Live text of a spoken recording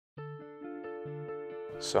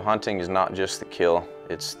So hunting is not just the kill,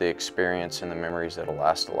 it's the experience and the memories that'll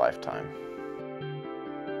last a lifetime.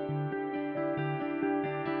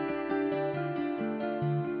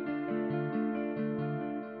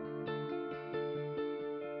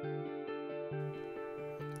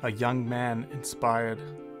 A young man inspired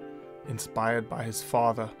by his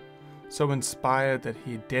father, so inspired that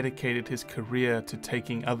he dedicated his career to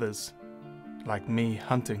taking others, like me,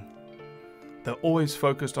 hunting. They're always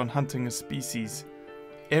focused on hunting a species.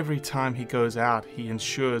 Every time he goes out, he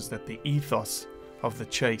ensures that the ethos of the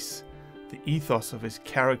chase, the ethos of his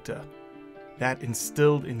character, that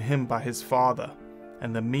instilled in him by his father,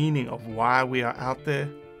 and the meaning of why we are out there,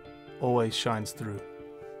 always shines through.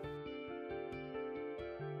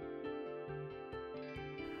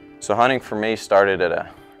 So hunting for me started at a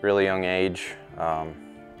really young age. I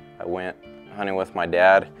went hunting with my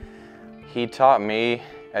dad. He taught me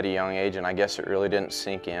at a young age, and I guess it really didn't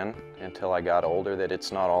sink in until I got older, that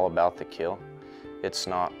it's not all about the kill. It's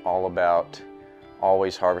not all about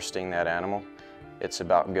always harvesting that animal. It's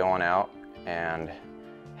about going out and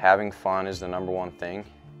having fun is the number one thing,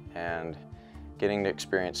 and getting to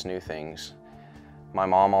experience new things. My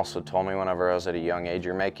mom also told me whenever I was at a young age,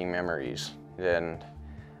 you're making memories. Then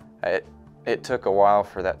it took a while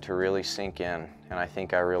for that to really sink in, and I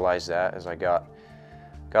think I realized that as I got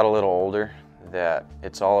a little older, that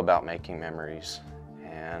it's all about making memories,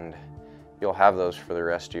 and you'll have those for the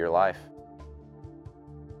rest of your life.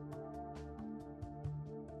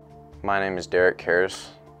 My name is Derek Harris,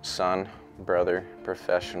 son, brother,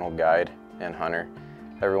 professional guide, and hunter.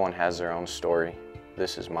 Everyone has their own story.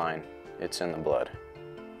 This is mine. It's in the blood.